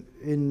actually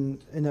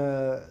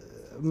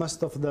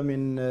most of them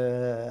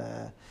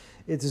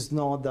it is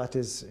not that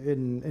is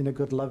in a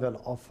good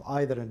level of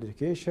either in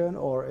education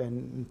or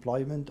in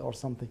employment or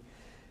something.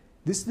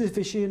 This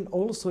division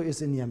also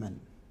is in Yemen.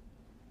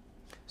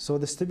 So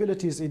the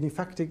stability is in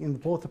effective in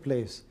both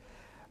places.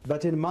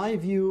 But in my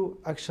view,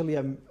 actually,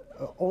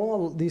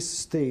 all these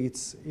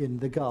states in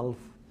the Gulf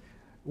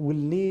will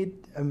need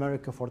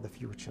America for the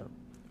future.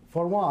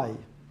 For why?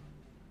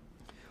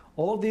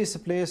 All these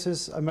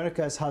places,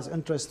 America has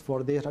interest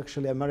for their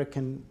actually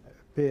American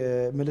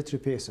military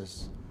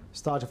bases,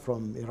 starting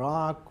from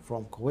Iraq,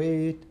 from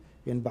Kuwait,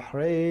 in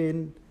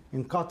Bahrain,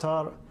 in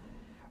Qatar.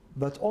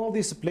 But all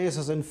these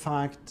places, in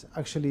fact,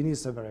 actually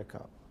needs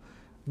America.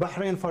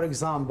 Bahrain, for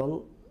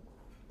example,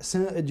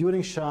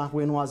 during Shah,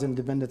 when it was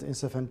independent in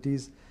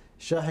 70s,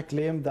 Shah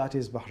claimed that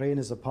Bahrain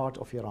is a part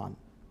of Iran.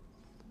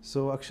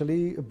 So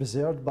actually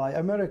preserved by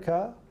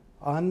America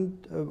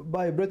and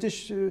by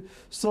British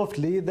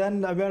softly,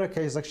 then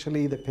America is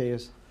actually the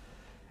base.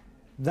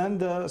 Then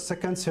the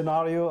second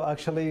scenario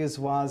actually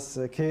was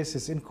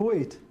cases in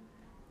Kuwait.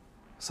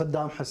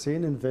 Saddam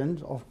Hussein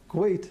invented of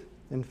Kuwait,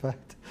 in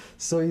fact.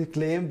 So he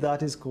claimed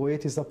that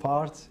Kuwait is a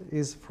part,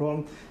 is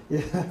from... The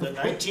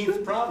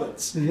 19th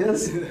province.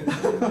 Yes.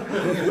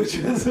 Which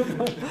is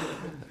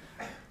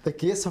the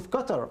case of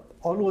Qatar.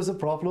 Always a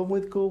problem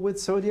with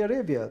Saudi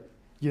Arabia.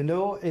 You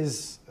know,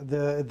 is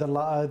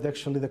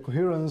actually the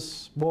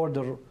coherence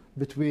border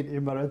between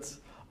Emirates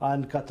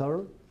and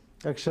Qatar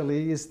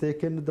actually is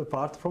taken the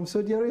part from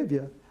Saudi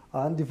Arabia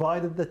and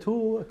divided the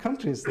two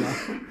countries now.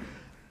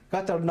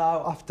 Qatar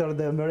now, after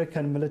the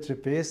American military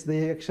base,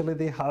 they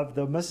have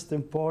the most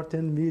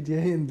important media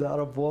in the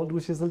Arab world,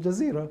 which is Al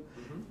Jazeera.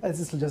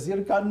 As Al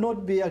Jazeera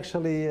cannot be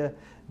actually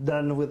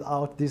done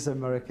without this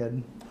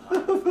American.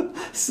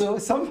 So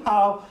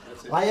somehow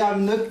I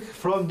am not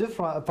from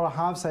different,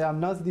 perhaps I am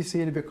not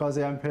deceived because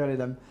I am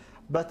parallel,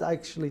 but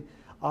actually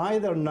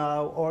either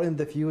now or in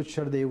the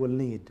future they will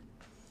need.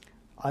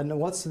 And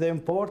what's the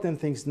important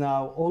things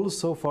now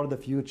also for the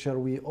future,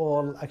 we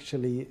all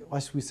actually,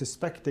 as we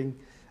suspecting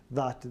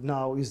that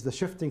now is the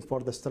shifting for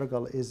the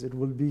struggle is it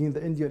will be in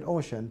the Indian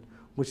Ocean,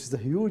 which is a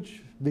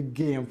huge big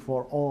game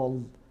for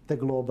all the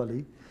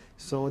globally.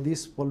 So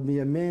this will be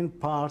a main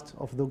part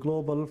of the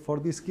global for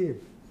this game.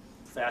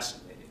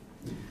 Fascinating.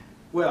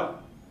 Well,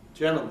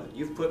 gentlemen,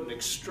 you've put an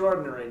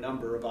extraordinary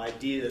number of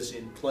ideas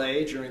in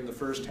play during the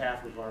first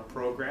half of our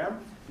program.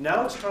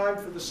 Now it's time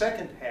for the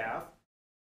second half.